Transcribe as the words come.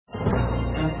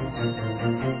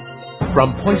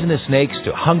From poisonous snakes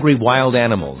to hungry wild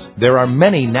animals, there are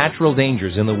many natural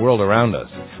dangers in the world around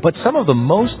us. But some of the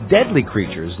most deadly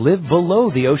creatures live below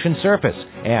the ocean surface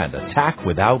and attack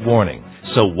without warning.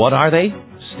 So what are they?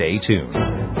 Stay tuned.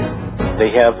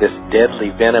 They have this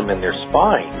deadly venom in their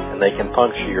spine, and they can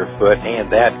puncture your foot, and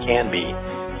that can be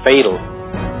fatal.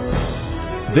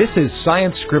 This is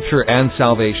Science, Scripture, and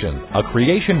Salvation, a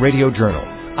Creation Radio Journal.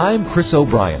 I'm Chris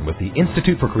O'Brien with the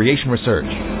Institute for Creation Research.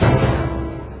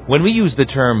 When we use the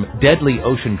term deadly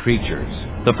ocean creatures,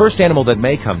 the first animal that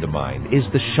may come to mind is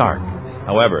the shark.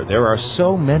 However, there are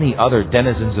so many other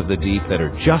denizens of the deep that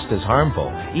are just as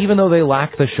harmful, even though they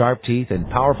lack the sharp teeth and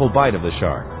powerful bite of the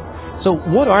shark. So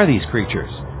what are these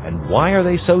creatures, and why are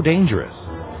they so dangerous?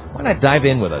 Why not dive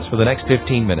in with us for the next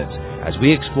 15 minutes as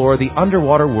we explore the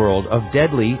underwater world of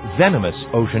deadly, venomous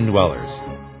ocean dwellers?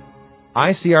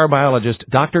 ICR biologist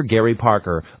Dr. Gary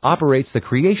Parker operates the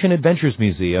Creation Adventures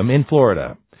Museum in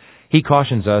Florida. He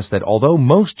cautions us that although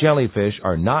most jellyfish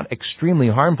are not extremely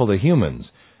harmful to humans,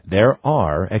 there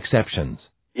are exceptions.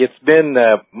 It's been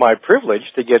my privilege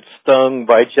to get stung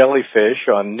by jellyfish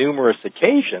on numerous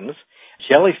occasions.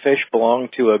 Jellyfish belong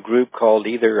to a group called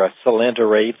either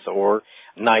Coelenterates or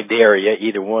Cnidaria.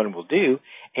 Either one will do.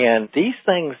 And these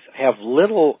things have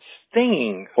little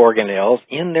stinging organelles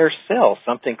in their cells,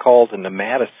 something called a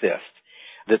nematocyst,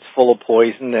 that's full of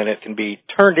poison, and it can be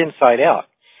turned inside out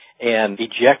and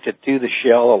ejected through the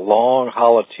shell. A long,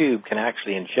 hollow tube can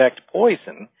actually inject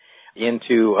poison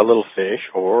into a little fish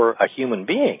or a human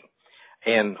being.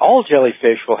 And all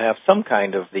jellyfish will have some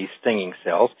kind of these stinging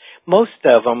cells. Most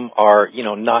of them are,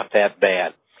 not that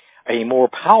bad. A more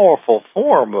powerful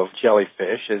form of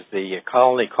jellyfish is the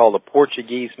colony called the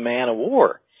Portuguese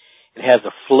man-of-war. It has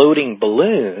a floating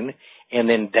balloon and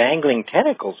then dangling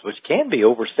tentacles, which can be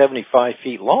over 75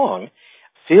 feet long,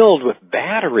 filled with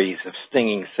batteries of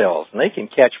stinging cells, and they can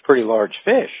catch pretty large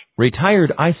fish.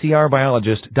 Retired ICR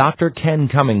biologist Dr. Ken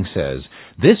Cummings says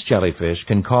this jellyfish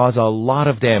can cause a lot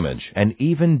of damage and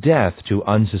even death to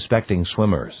unsuspecting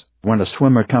swimmers. When a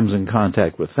swimmer comes in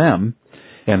contact with them,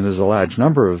 and there's a large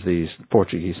number of these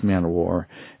Portuguese man-of-war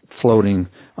floating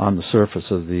on the surface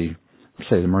of the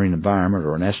marine environment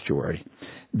or an estuary,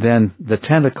 then the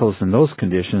tentacles in those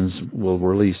conditions will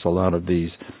release a lot of these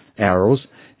arrows,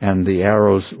 and the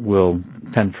arrows will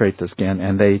penetrate the skin,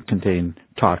 and they contain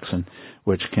toxin,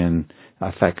 which can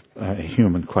affect a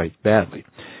human quite badly.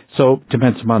 So it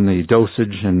depends upon the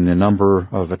dosage and the number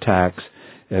of attacks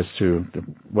as to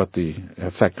what the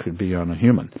effect could be on a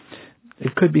human.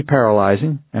 It could be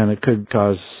paralyzing, and it could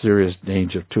cause serious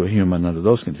danger to a human under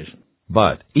those conditions.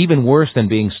 But even worse than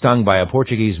being stung by a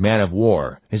Portuguese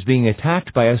man-of-war is being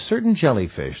attacked by a certain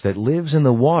jellyfish that lives in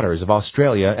the waters of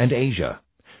Australia and Asia.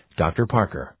 Dr.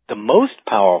 Parker. The most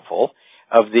powerful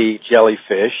of the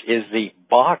jellyfish is the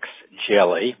box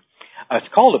jelly.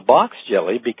 It's called a box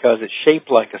jelly because it's shaped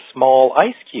like a small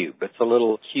ice cube. It's a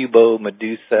little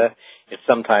cubo-medusa. It's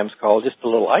sometimes called just a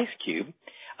little ice cube.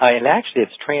 And actually,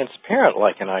 it's transparent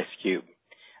like an ice cube.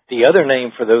 The other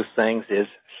name for those things is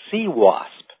sea wasp.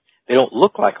 They don't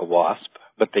look like a wasp,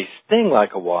 but they sting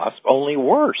like a wasp, only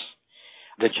worse.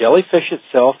 The jellyfish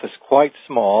itself is quite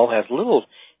small, has little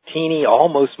teeny,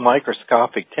 almost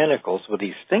microscopic tentacles with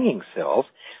these stinging cells,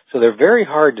 so they're very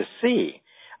hard to see.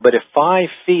 But if 5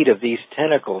 feet of these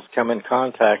tentacles come in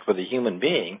contact with a human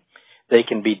being, they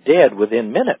can be dead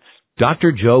within minutes.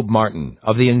 Dr. Job Martin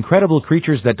of the Incredible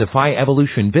Creatures That Defy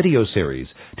Evolution video series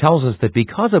tells us that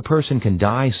because a person can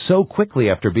die so quickly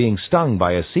after being stung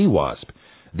by a sea wasp,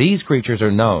 these creatures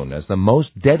are known as the most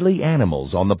deadly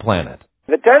animals on the planet.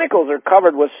 The tentacles are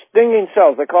covered with stinging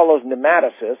cells. They call those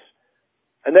nematocysts.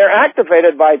 And they're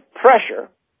activated by pressure.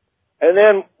 And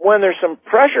then when there's some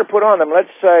pressure put on them, let's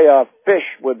say a fish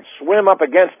would swim up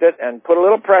against it and put a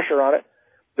little pressure on it,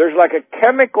 there's like a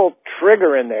chemical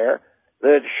trigger in there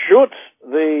that shoots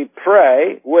the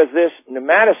prey with this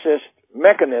nematocyst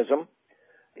mechanism.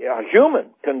 A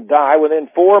human can die within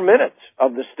 4 minutes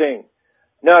of the sting.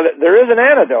 Now, there is an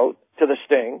antidote to the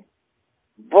sting,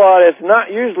 but it's not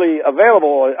usually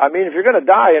available. I mean, if you're going to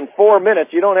die in 4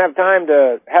 minutes, you don't have time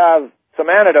to have some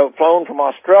antidote flown from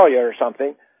Australia or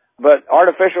something, but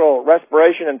artificial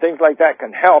respiration and things like that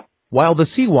can help. While the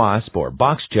sea wasp or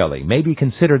box jelly may be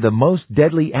considered the most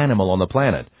deadly animal on the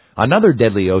planet, another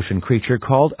deadly ocean creature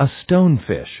called a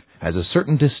stonefish has a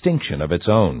certain distinction of its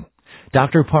own.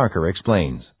 Dr. Parker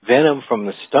explains. Venom from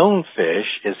the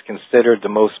stonefish is considered the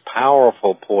most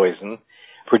powerful poison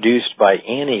produced by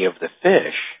any of the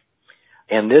fish.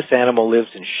 And this animal lives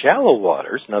in shallow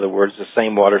waters, in other words, the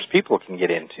same waters people can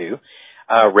get into.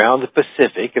 around the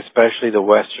Pacific, especially the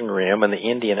Western Rim and the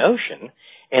Indian Ocean,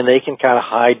 and they can kind of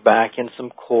hide back in some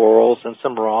corals and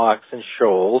some rocks and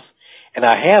shoals. And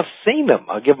I have seen them.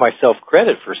 I'll give myself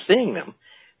credit for seeing them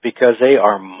because they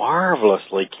are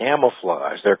marvelously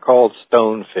camouflaged. They're called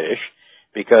stonefish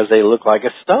because they look like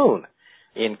a stone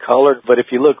in color. But if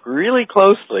you look really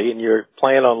closely and you're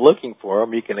planning on looking for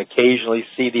them, you can occasionally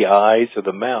see the eyes or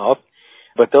the mouth.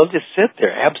 But they'll just sit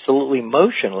there absolutely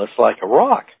motionless like a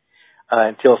rock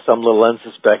until some little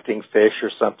unsuspecting fish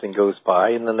or something goes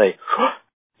by. And then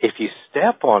if you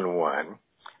step on one,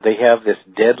 they have this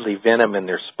deadly venom in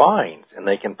their spines, and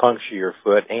they can puncture your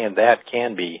foot, and that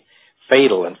can be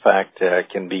fatal. In fact,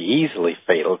 can be easily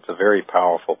fatal. It's a very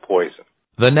powerful poison.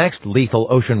 The next lethal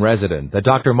ocean resident that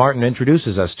Dr. Martin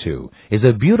introduces us to is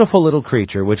a beautiful little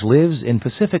creature which lives in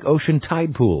Pacific Ocean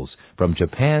tide pools from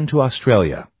Japan to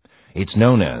Australia. It's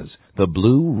known as the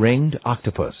blue-ringed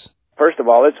octopus. First of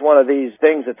all, it's one of these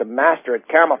things that's a master at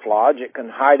camouflage. It can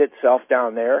hide itself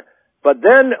down there. But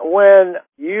then when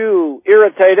you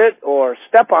irritate it or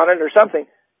step on it or something,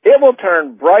 it will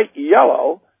turn bright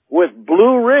yellow with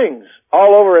blue rings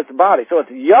all over its body. So it's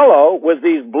yellow with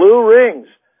these blue rings.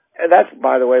 And that's,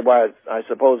 by the way, why it's, I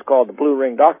suppose, called the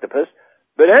blue-ringed octopus.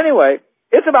 But anyway,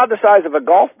 it's about the size of a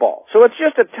golf ball. So it's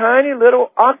just a tiny little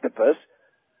octopus,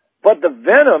 but the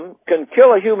venom can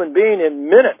kill a human being in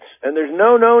minutes, and there's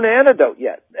no known antidote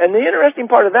yet. And the interesting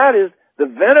part of that is the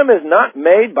venom is not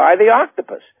made by the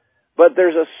octopus, but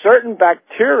there's a certain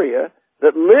bacteria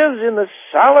that lives in the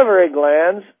salivary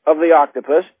glands of the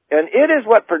octopus, and it is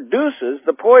what produces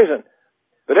the poison.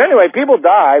 But anyway, people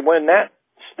die when that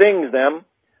stings them.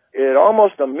 It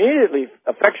almost immediately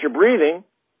affects your breathing,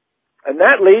 and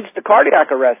that leads to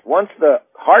cardiac arrest. Once the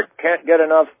heart can't get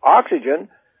enough oxygen,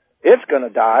 it's going to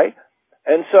die.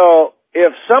 And so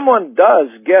if someone does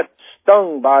get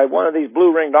stung by one of these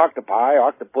blue-ringed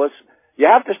octopus, you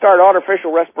have to start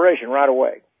artificial respiration right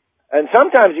away. And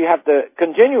sometimes you have to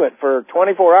continue it for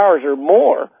 24 hours or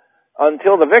more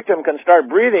until the victim can start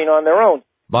breathing on their own.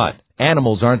 But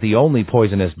animals aren't the only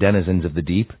poisonous denizens of the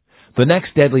deep. The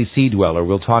next deadly sea dweller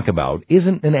we'll talk about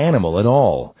isn't an animal at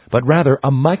all, but rather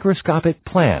a microscopic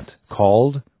plant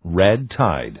called red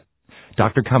tide.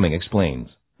 Dr. Cumming explains.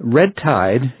 Red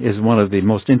tide is one of the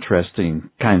most interesting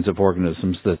kinds of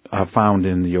organisms that are found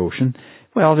in the ocean.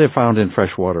 Well, they're found in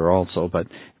freshwater also, but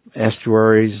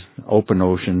estuaries, open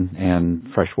ocean,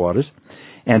 and freshwaters.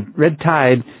 And red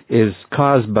tide is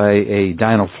caused by a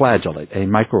dinoflagellate, a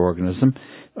microorganism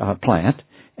plant,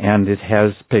 and it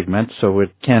has pigment, so it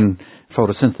can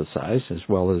photosynthesize as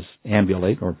well as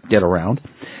ambulate or get around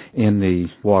in the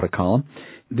water column.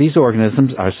 These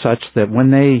organisms are such that when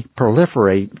they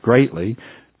proliferate greatly,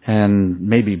 and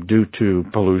maybe due to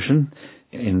pollution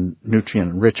in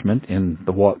nutrient enrichment in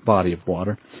the body of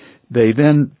water, they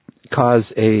then cause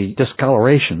a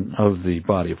discoloration of the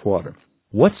body of water.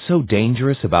 What's so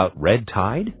dangerous about red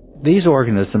tide? These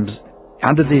organisms,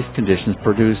 under these conditions,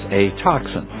 produce a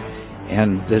toxin.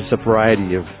 And there's a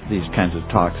variety of these kinds of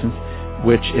toxins,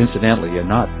 which incidentally are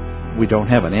not, we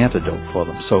don't have an antidote for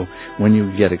them. So when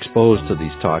you get exposed to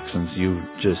these toxins, you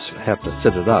just have to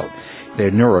sit it out.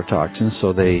 They're neurotoxins,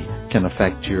 so they can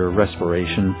affect your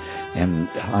respiration. And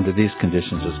under these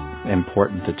conditions, it's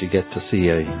important that you get to see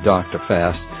a doctor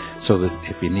fast, so that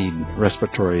if you need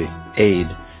respiratory aid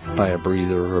by a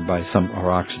breather or by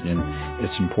or oxygen,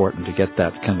 it's important to get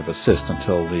that kind of assist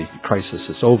until the crisis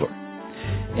is over.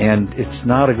 And it's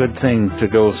not a good thing to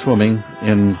go swimming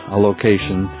in a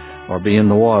location or be in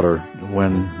the water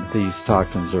when these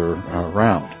toxins are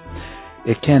around.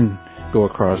 It can go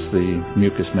across the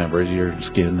mucous membranes, your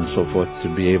skin and so forth,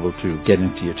 to be able to get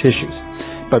into your tissues.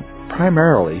 But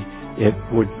primarily, it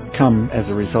would come as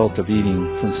a result of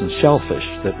eating, for instance, shellfish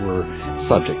that were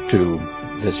subject to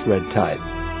this red tide.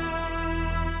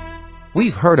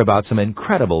 We've heard about some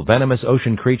incredible venomous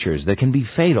ocean creatures that can be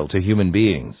fatal to human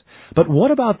beings. But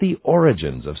what about the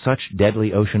origins of such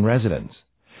deadly ocean residents?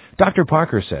 Dr.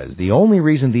 Parker says the only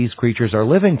reason these creatures are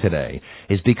living today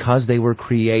is because they were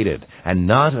created and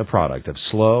not a product of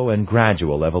slow and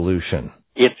gradual evolution.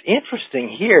 It's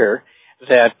interesting here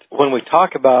that when we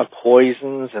talk about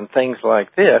poisons and things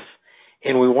like this,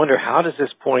 and we wonder how does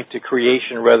this point to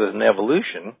creation rather than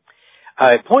evolution,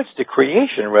 it points to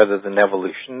creation rather than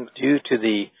evolution due to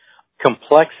the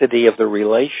complexity of the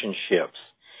relationships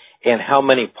and how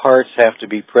many parts have to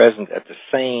be present at the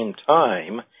same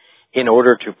time in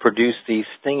order to produce these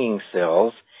stinging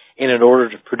cells and in order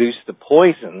to produce the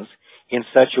poisons in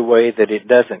such a way that it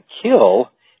doesn't kill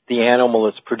the animal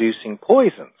that's producing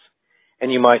poisons.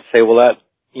 And you might say, well, that,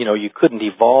 you couldn't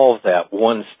evolve that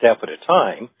one step at a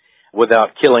time. without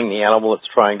killing the animal that's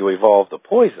trying to evolve the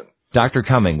poison. Dr.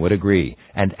 Cumming would agree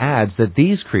and adds that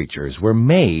these creatures were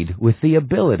made with the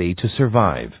ability to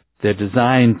survive. They're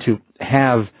designed to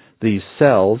have these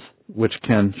cells which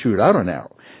can shoot out an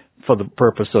arrow for the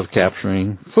purpose of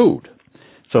capturing food.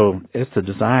 So it's a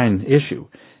design issue.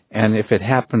 And if it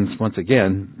happens, once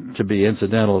again, to be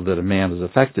incidental that a man is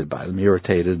affected by them,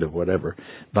 irritated or whatever,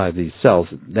 by these cells,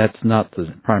 that's not the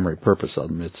primary purpose of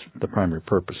them. The primary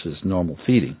purpose is normal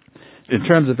feeding. In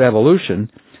terms of evolution,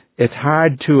 it's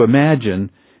hard to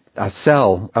imagine a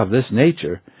cell of this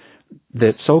nature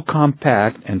that's so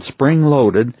compact and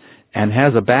spring-loaded and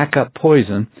has a backup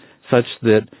poison such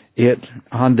that it,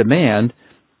 on demand,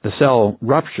 the cell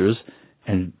ruptures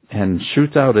and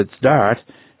shoots out its dart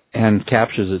and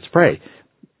captures its prey.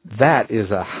 That is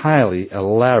a highly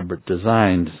elaborate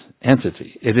designed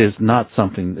entity. It is not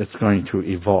something that's going to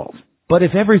evolve. But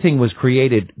if everything was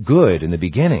created good in the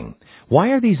beginning, why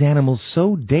are these animals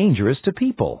so dangerous to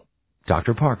people?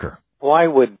 Dr. Parker. Why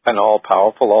would an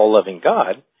all-powerful, all-loving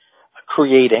God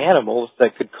create animals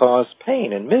that could cause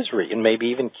pain and misery and maybe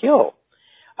even kill?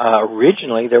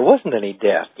 Originally, there wasn't any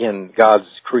death in God's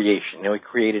creation. He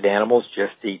created animals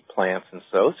just to eat plants and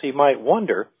so you might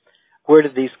wonder, where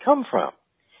did these come from?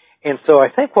 And so I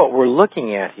think what we're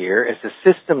looking at here is a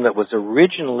system that was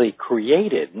originally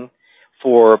created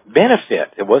for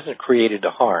benefit. It wasn't created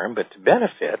to harm, but to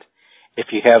benefit. If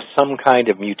you have some kind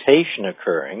of mutation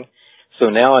occurring, so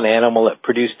now an animal that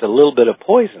produced a little bit of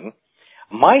poison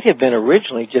might have been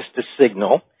originally just a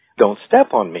signal, don't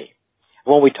step on me.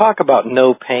 When we talk about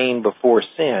no pain before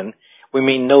sin, we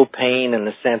mean no pain in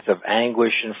the sense of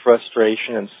anguish and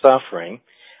frustration and suffering,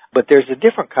 but there's a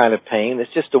different kind of pain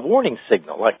that's just a warning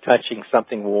signal, like touching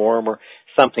something warm or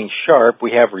something sharp.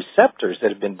 We have receptors that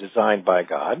have been designed by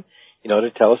God, to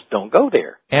tell us don't go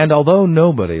there. And although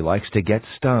nobody likes to get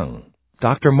stung,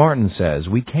 Dr. Martin says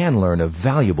we can learn a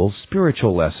valuable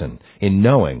spiritual lesson in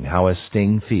knowing how a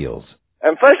sting feels.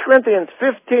 And 1 Corinthians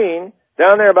 15,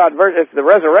 down there about it's the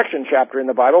resurrection chapter in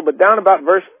the Bible, but down about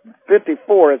verse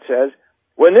 54 it says,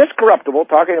 when this corruptible,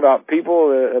 talking about people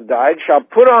that have died, shall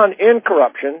put on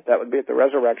incorruption, that would be at the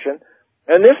resurrection,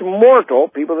 and this mortal,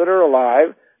 people that are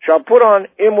alive, shall put on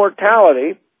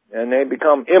immortality, and they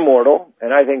become immortal,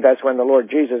 and I think that's when the Lord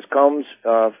Jesus comes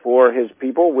for his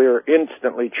people. We're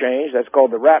instantly changed. That's called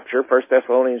the rapture, 1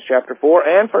 Thessalonians chapter 4,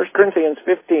 and 1 Corinthians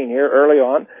 15 here early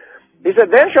on. He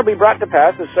said, then shall be brought to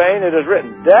pass the saying it is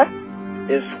written, death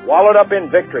is swallowed up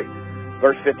in victory.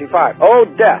 Verse 55, O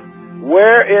death,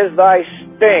 where is thy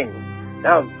sting?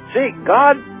 Now, see,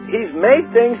 God, he's made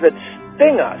things that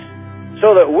sting us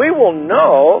so that we will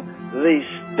know the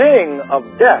sting of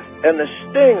death and the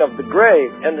sting of the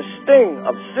grave and the sting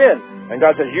of sin. And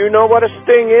God says, you know what a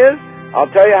sting is?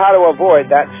 I'll tell you how to avoid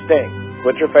that sting.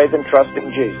 Put your faith and trust in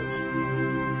Jesus.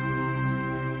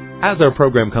 As our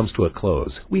program comes to a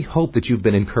close, we hope that you've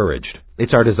been encouraged.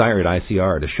 It's our desire at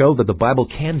ICR to show that the Bible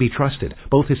can be trusted,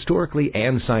 both historically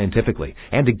and scientifically,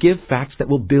 and to give facts that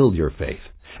will build your faith.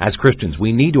 As Christians,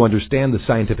 we need to understand the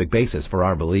scientific basis for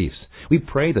our beliefs. We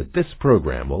pray that this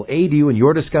program will aid you in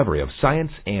your discovery of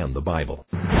science and the Bible.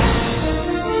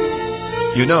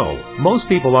 Most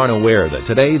people aren't aware that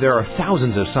today there are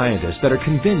thousands of scientists that are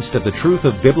convinced of the truth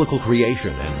of biblical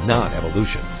creation and not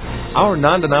evolution. Our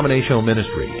non-denominational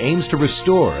ministry aims to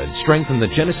restore and strengthen the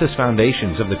Genesis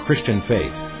foundations of the Christian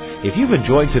faith. If you've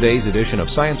enjoyed today's edition of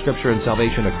Science, Scripture, and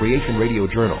Salvation, a Creation Radio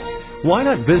Journal, why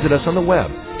not visit us on the web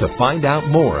to find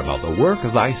out more about the work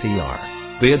of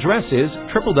ICR? The address is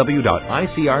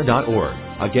www.icr.org.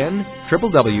 Again,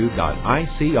 www.icr.org.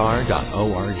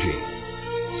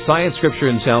 Science, Scripture,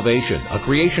 and Salvation, a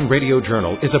Creation Radio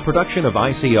Journal, is a production of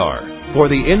ICR. For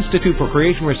the Institute for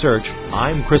Creation Research,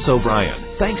 I'm Chris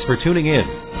O'Brien. Thanks for tuning in.